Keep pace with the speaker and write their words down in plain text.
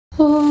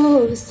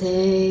Oh,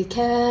 say,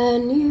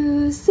 can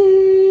you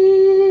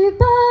see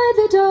by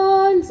the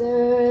dawn's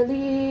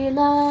early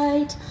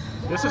light?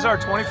 This is our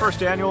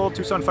 21st annual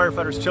Tucson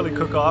Firefighters Chili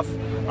Cook-Off.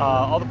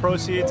 All the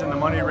proceeds and the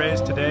money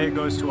raised today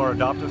goes to our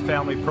adoptive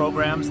family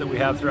programs that we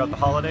have throughout the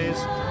holidays.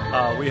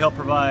 We help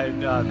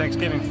provide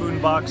Thanksgiving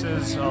food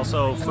boxes,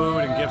 also food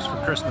and gifts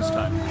for Christmas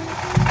time.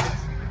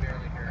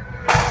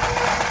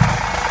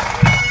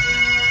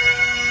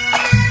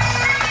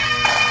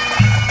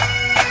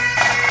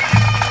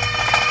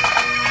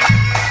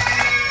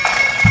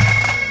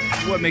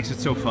 What makes it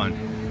so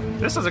fun?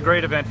 This is a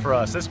great event for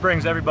us. This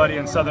brings everybody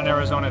in Southern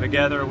Arizona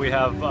together. We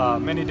have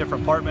many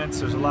different apartments.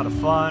 There's a lot of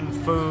fun,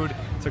 food.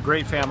 It's a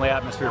great family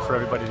atmosphere for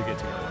everybody to get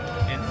together.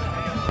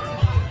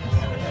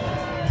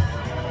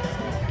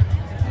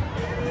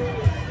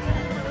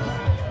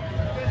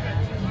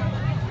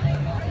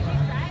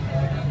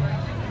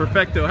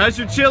 Perfecto. How's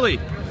your chili?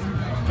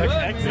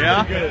 Excellent.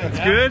 Yeah? Good. It's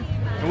good?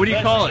 And what do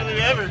you call it? Best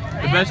chili ever.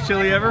 The best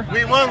chili ever?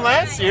 We won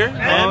last year.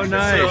 Man. Oh,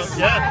 nice. So,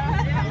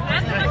 yeah.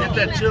 Get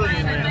that chili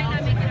in there.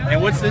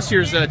 And what's this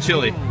year's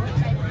chili?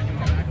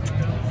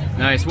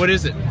 Nice. What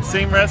is it?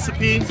 Same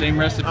recipe. Same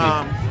recipe.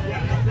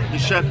 The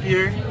chef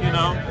here, you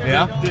know,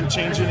 didn't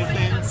change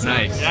anything. So,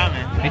 nice. Yeah,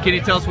 man. And can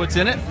you tell us what's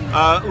in it?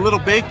 A little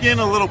bacon,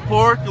 a little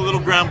pork, a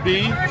little ground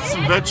beef,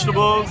 some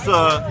vegetables,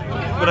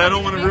 but I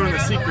don't want to ruin the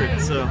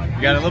secret, so.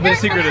 You got a little bit of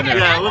secret in there.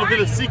 Yeah, a little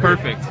bit of secret.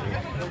 Perfect.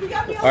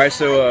 All right,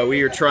 so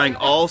we are trying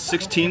all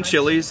 16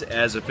 chilies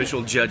as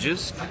official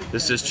judges.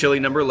 This is chili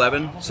number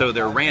 11, so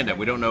they're random.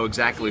 We don't know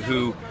exactly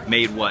who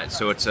made what,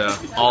 so it's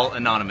all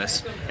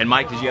anonymous. And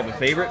Mike, did you have a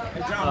favorite?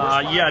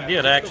 Yeah, I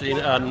did actually.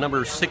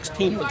 Number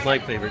 16 was my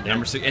favorite.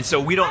 Number 6, and so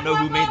we don't know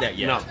who made that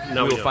yet.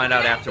 No, we'll find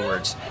out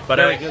afterwards. But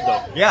very good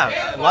though.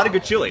 Yeah, a lot of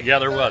good chili. Yeah,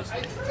 there was.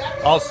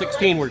 All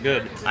 16 were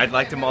good. I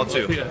liked them all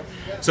too. Yeah.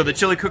 So the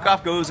chili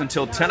cook-off goes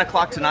until 10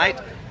 o'clock tonight.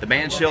 The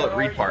band shell at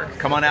Reid Park.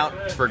 Come on out,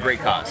 it's for a great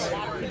cause.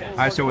 All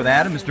right, so with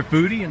Adam, Mr.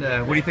 Foodie, and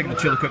what do you think of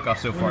the chili cook-off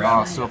so far?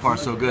 Oh, so far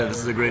so good. This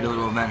is a great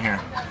little event here,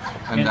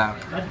 and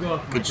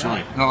good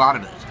chili, and a lot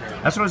of it.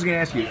 That's what I was going to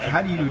ask you.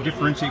 How do you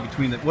differentiate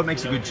between what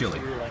makes a good chili?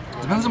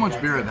 Depends how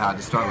much beer I've had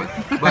to start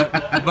with, but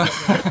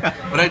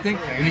I think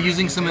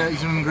using some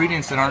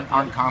ingredients that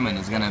aren't common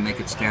is going to make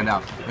it stand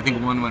out. I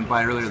think one went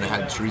by earlier that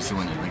had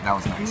chorizo in it. Like that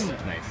was nice.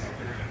 Nice.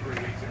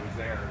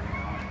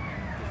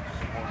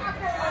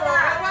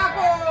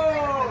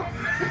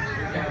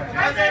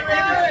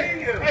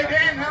 Hey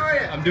Dan, how are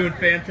you? I'm doing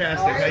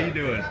fantastic. How you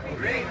doing?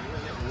 Great.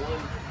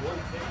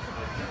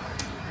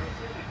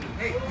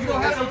 Hey, you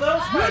don't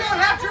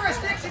have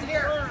jurisdiction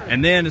here.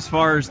 And then as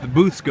far as the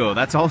booths go,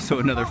 that's also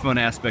another fun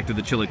aspect of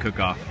the chili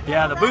cook-off.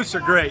 Yeah, the booths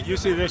are great. You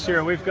see this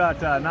year we've got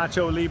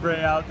Nacho Libre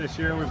out this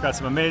year. We've got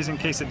some amazing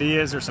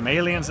quesadillas. There's some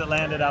aliens that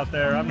landed out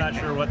there. I'm not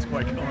sure what's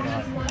quite going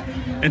on.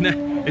 And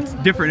it's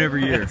different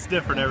every year. It's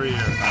different every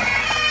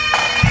year.